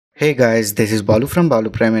Hey guys, this is Balu from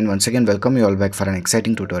Balu Prime and once again welcome you all back for an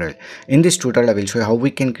exciting tutorial. In this tutorial I will show you how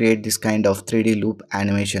we can create this kind of 3D loop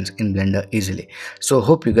animations in Blender easily. So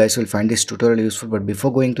hope you guys will find this tutorial useful, but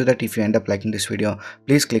before going to that, if you end up liking this video,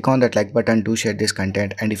 please click on that like button, do share this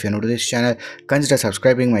content, and if you're new to this channel, consider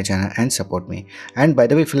subscribing my channel and support me. And by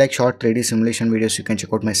the way, if you like short 3D simulation videos, you can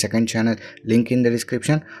check out my second channel, link in the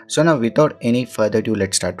description. So now without any further ado,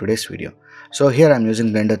 let's start today's video. So here I'm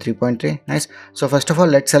using Blender 3.3. Nice. So first of all,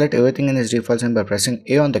 let's select everything in this default scene by pressing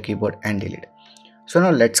A on the keyboard and delete. So now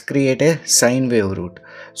let's create a sine wave route.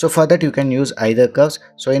 So for that you can use either curves.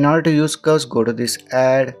 So in order to use curves, go to this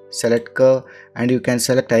add, select curve, and you can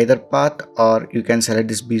select either path or you can select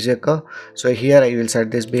this Bezier curve. So here I will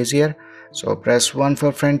select this Bezier. So press 1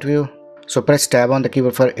 for front view. So press tab on the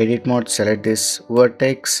keyboard for edit mode, select this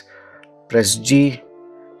vertex, press G,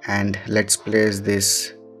 and let's place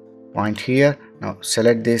this point here. Now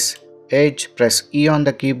select this edge, press E on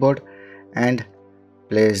the keyboard and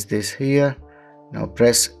place this here. Now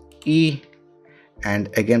press E and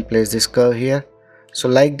again place this curve here. So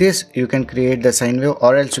like this you can create the sine wave,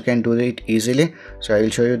 or else you can do it easily. So I will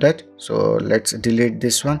show you that. So let's delete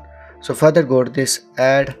this one. So further go to this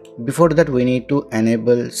add. Before that we need to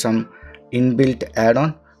enable some inbuilt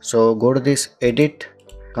add-on. So go to this edit,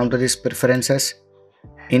 come to this preferences.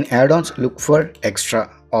 In add-ons, look for extra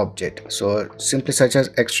object. So simply search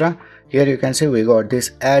as extra. Here you can see we got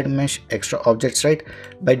this add mesh extra objects, right?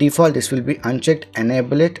 By default this will be unchecked.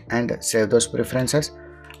 Enable it and save those preferences.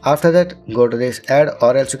 After that go to this add,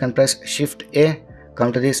 or else you can press shift A,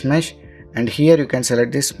 come to this mesh, and here you can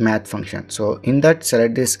select this math function. So in that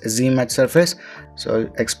select this Z math surface. So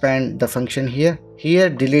expand the function here. Here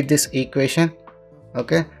delete this equation.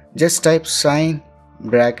 Okay, just type sine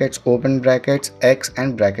brackets open brackets x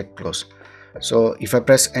and bracket close. So if I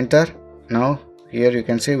press enter, now here you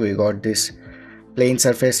can see we got this plane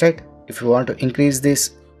surface, right? If you want to increase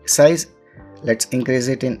this size, let's increase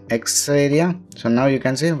it in x area. So now you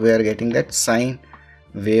can see we are getting that sine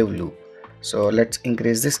wave loop. So let's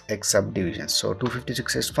increase this x subdivision. So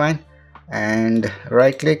 256 is fine, and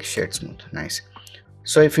right click, shade smooth. Nice.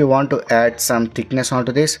 So if you want to add some thickness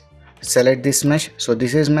onto this, select this mesh. So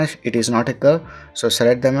this is mesh, it is not a curve. So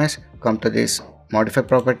select the mesh, come to this modify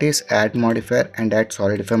properties, add modifier and add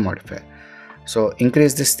solidify modifier. So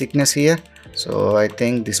increase this thickness here. So I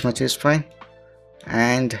think this much is fine,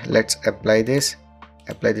 and let's apply this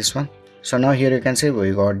one. So now here you can see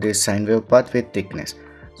we got this sine wave path with thickness.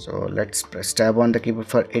 So let's press tab on the keyboard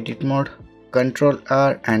for edit mode, Control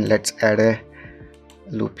R, and let's add a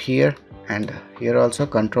loop here, and here also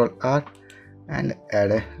Control R and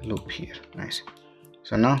add a loop here. Nice.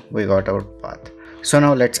 So now we got our path. So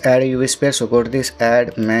now let's add a UV sphere. So go to this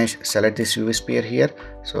add mesh, select this UV sphere here.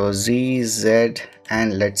 So Z, Z,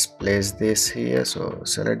 and let's place this here. So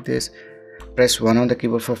select this, press 1 on the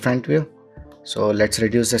keyboard for front view. So let's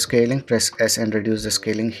reduce the scaling, press S and reduce the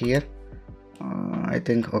scaling here. I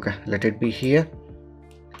think okay, let it be here.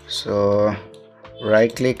 So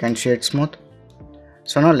right click and shade smooth.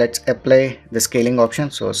 So now let's apply the scaling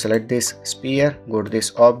option. So select this sphere, go to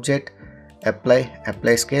this object,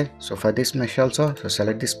 apply scale. So for this mesh also, so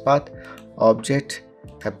select this path, object,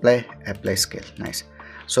 apply scale. Nice.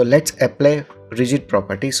 So let's apply rigid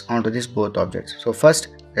properties onto this both objects. So first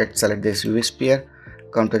let's select this UV sphere,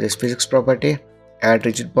 come to this physics property, add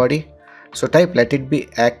rigid body. So type let it be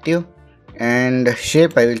active, and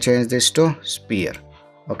shape I will change this to sphere.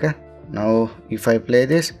 Okay, now if I play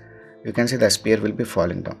this, you can see the sphere will be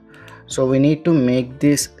falling down. So we need to make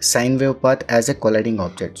this sine wave path as a colliding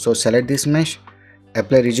object. So select this mesh,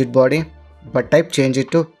 apply rigid body, but type change it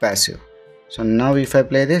to passive. So now if I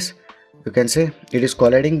play this, you can see it is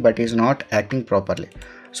colliding but is not acting properly.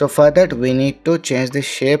 So for that we need to change the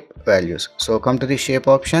shape values. So come to the shape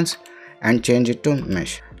options and change it to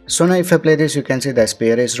mesh. So now if I play this, you can see the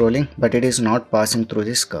sphere is rolling but it is not passing through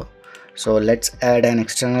this curve. So let's add an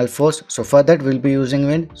external force. So for that we'll be using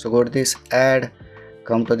wind. So go to this add,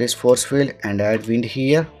 come to this force field and add wind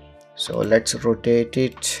here. So let's rotate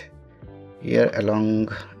it here along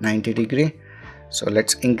 90 degree. So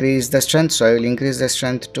let's increase the strength. So I will increase the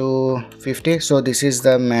strength to 50. So this is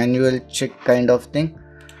the manual check kind of thing.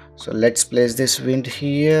 So let's place this wind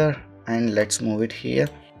here and let's move it here.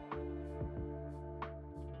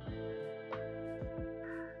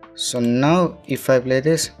 So now if I play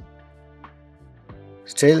this,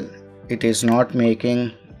 still it is not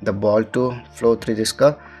making the ball to flow through this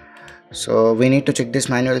curve. So we need to check this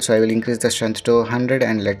manual. So I will increase the strength to 100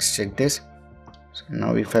 and let's check this. So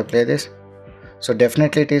now if I play this, so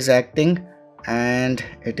definitely it is acting and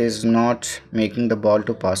it is not making the ball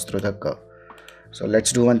to pass through the curve. So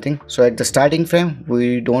let's do one thing. So at the starting frame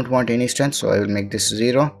we don't want any strength, so I will make this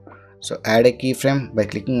 0. So add a keyframe by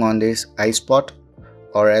clicking on this I spot,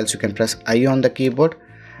 or else you can press I on the keyboard.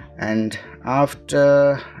 And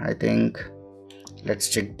after, I think, let's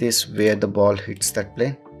check this where the ball hits that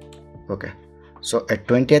plane. Okay, so at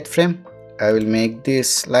 20th frame I will make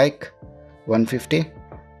this like 150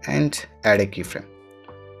 and add a keyframe.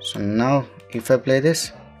 So now if I play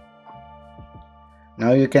this,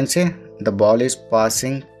 now you can see the ball is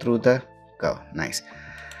passing through the curve. Nice.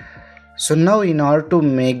 So now in order to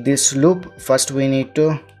make this loop, first we need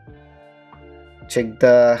to check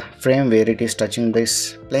the frame where it is touching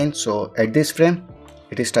this plane. So at this frame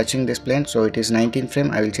it is touching this plane, so it is 19th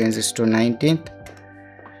frame. I will change this to 19th,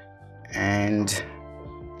 and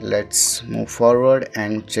let's move forward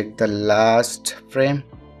and check the last frame.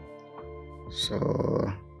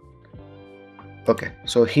 So okay,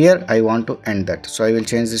 so here I want to end that, so I will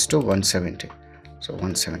change this to 170. So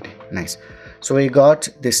 170. Nice. So we got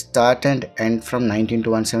this start and end from 19 to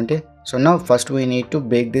 170. So now first we need to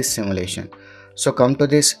bake this simulation. So come to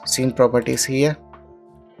this scene properties here,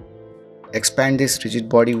 expand this rigid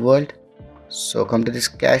body world. So come to this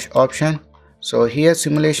cache option. So here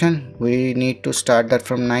simulation, we need to start that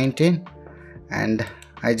from 19, and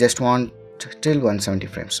I just want till 170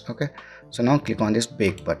 frames. Okay, so now click on this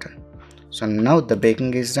bake button. So now the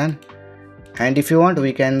baking is done, and if you want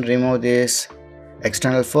we can remove this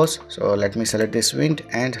external force. So let me select this wind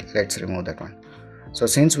and let's remove that one. So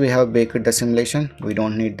since we have baked the simulation, we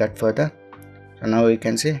don't need that further. So now we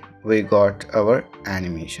can see we got our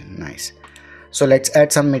animation. Nice. So let's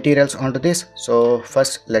add some materials onto this. So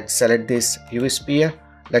first let's select this UV sphere.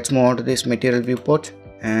 Let's move on to this material viewport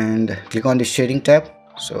and click on this shading tab.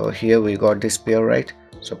 So here we got this sphere, right?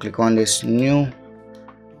 So click on this new.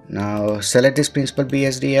 Now select this principal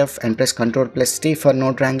BSDF and press Ctrl+T for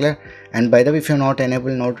Node Wrangler. And by the way, if you not enable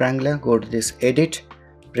Node Wrangler, go to this Edit,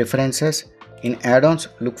 Preferences. In add-ons,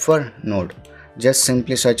 look for Node. Just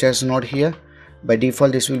simply search as Node here. By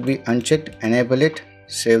default this will be unchecked. Enable it,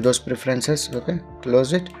 save those preferences. Okay,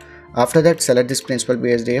 close it. After that, select this principal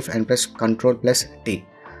BSDF and press Ctrl+T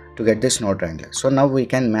to get this Node Wrangler. So now we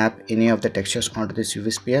can map any of the textures onto this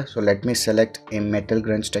UV sphere. So let me select a metal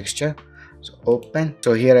grunge texture. So open.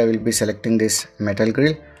 So here I will be selecting this metal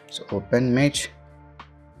grill. So open mesh,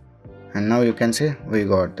 and now you can see we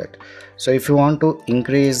got that. So if you want to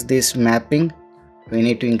increase this mapping, we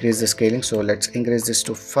need to increase the scaling. So let's increase this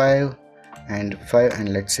to 5 and 5,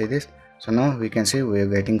 and let's see this. So now we can see we are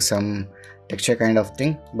getting some texture kind of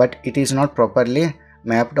thing, but it is not properly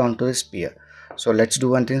mapped onto the sphere. So let's do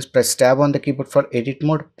one thing. Press tab on the keyboard for edit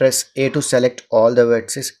mode. Press A to select all the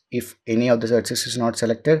vertices if any of the vertices is not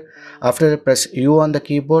selected. After that, press U on the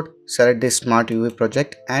keyboard, select this smart UV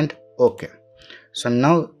project and OK. So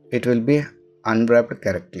now it will be unwrapped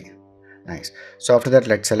correctly. Nice. So after that,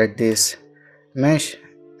 let's select this mesh,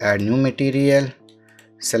 add new material,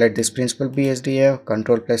 select this principal BSDF,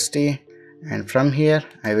 Ctrl+T, and from here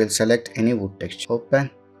I will select any wood texture. Open.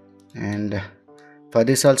 And for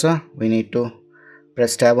this also we need to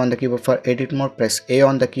press tab on the keyboard for edit mode, press A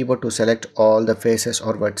on the keyboard to select all the faces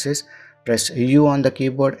or vertices, press U on the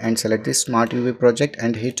keyboard and select this smart UV project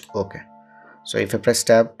and hit OK. So if I press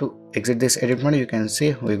tab to exit this edit mode, you can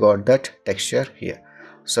see we got that texture here.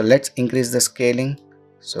 So let's increase the scaling.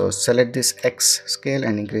 So select this X scale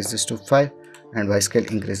and increase this to 5, and Y scale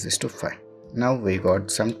increase this to 5. Now we got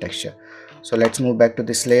some texture. So let's move back to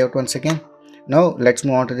this layout once again. Now let's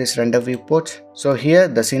move on to this render viewport. So here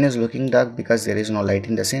the scene is looking dark because there is no light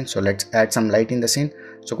in the scene. So let's add some light in the scene.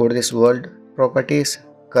 So go to this world properties,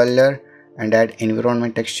 color, and add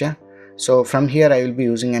environment texture. So from here I will be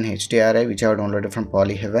using an HDRI which I have downloaded from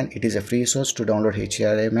Polyheaven. It is a free source to download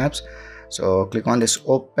HDRI maps. So click on this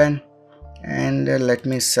open, and let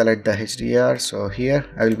me select the HDR. So here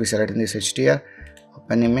I will be selecting this HDR,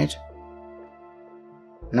 open image.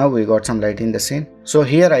 Now we got some light in the scene. So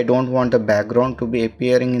here I don't want the background to be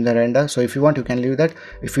appearing in the render. So if you want, you can leave that.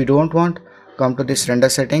 If you don't want, come to this render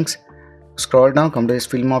settings, scroll down, come to this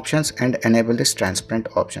film options and enable this transparent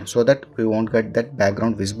option so that we won't get that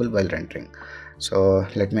background visible while rendering. So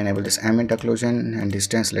let me enable this ambient occlusion and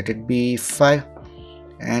distance, let it be 5,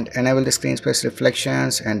 and enable the screen space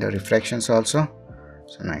reflections and the refractions also.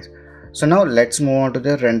 So nice. So now let's move on to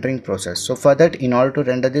the rendering process. So for that, in order to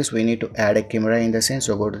render this, we need to add a camera in the scene.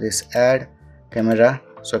 So go to this add camera.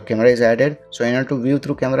 So camera is added. So in order to view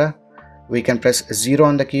through camera, we can press 0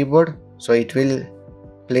 on the keyboard. So it will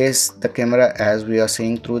place the camera as we are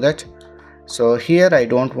seeing through that. So here I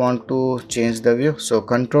don't want to change the view. So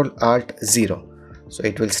Ctrl Alt 0. So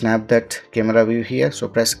it will snap that camera view here. So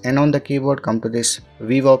press N on the keyboard, come to this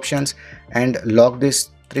view options and lock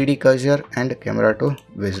this 3D cursor and camera to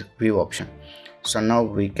view option. So now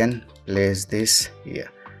we can place this here.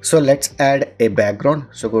 So let's add a background.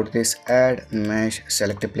 So go to this add mesh,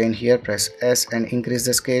 select a plane here, press S and increase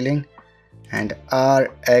the scaling and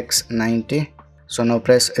RX 90. So now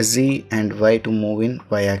press Z and Y to move in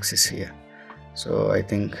Y axis here. So I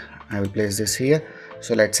think I will place this here.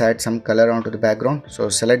 So let's add some color onto the background. So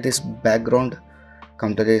select this background,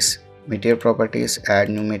 come to this material properties, add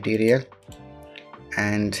new material,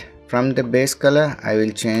 and from the base color I will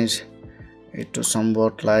change it to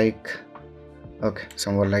somewhat like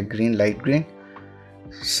green, light green.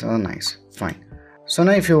 So nice, fine. So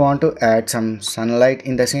now if you want to add some sunlight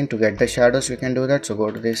in the scene to get the shadows, you can do that. So go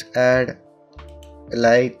to this add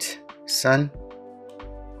light sun.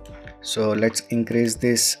 So let's increase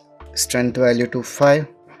this strength value to 5,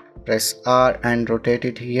 press R and rotate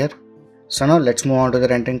it here. So now let's move on to the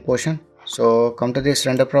rendering portion. So come to this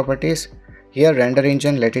render properties. Here render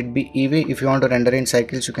engine, let it be Eevee. If you want to render in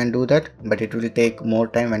cycles, you can do that, but it will take more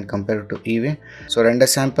time when compared to Eevee. So render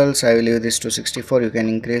samples, I will leave this to 64. You can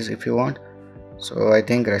increase if you want. So I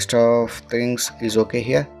think rest of things is okay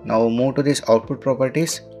here. Now move to this output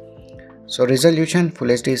properties. So resolution, Full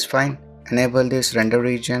HD is fine. Enable this render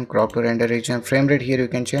region, crop to render region. Frame rate here you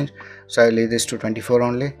can change. So I will leave this to 24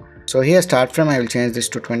 only. So here start frame, I will change this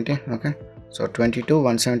to 20. Okay. So 22,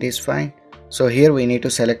 170 is fine. So here we need to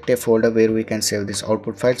select a folder where we can save this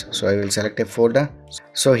output files. So I will select a folder.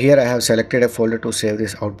 So here I have selected a folder to save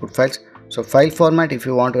this output files. So file format, if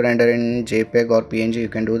you want to render in JPEG or PNG, you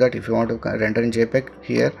can do that. If you want to render in JPEG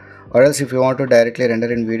here, or else if you want to directly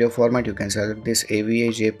render in video format, you can select this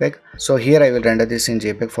AVA JPEG. So here I will render this in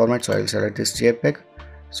JPEG format. So I will select this JPEG.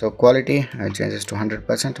 So quality, I'll change this to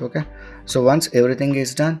 100%. Okay. So once everything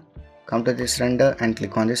is done, come to this render and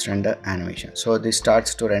click on this render animation. So this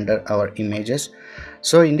starts to render our images.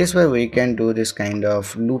 So in this way we can do this kind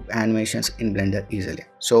of loop animations in Blender easily.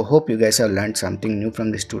 So hope you guys have learned something new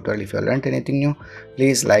from this tutorial. If you have learned anything new,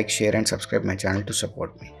 please like, share and subscribe my channel to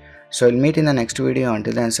support me. So we'll meet in the next video.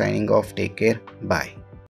 Until then, signing off. Take care. Bye.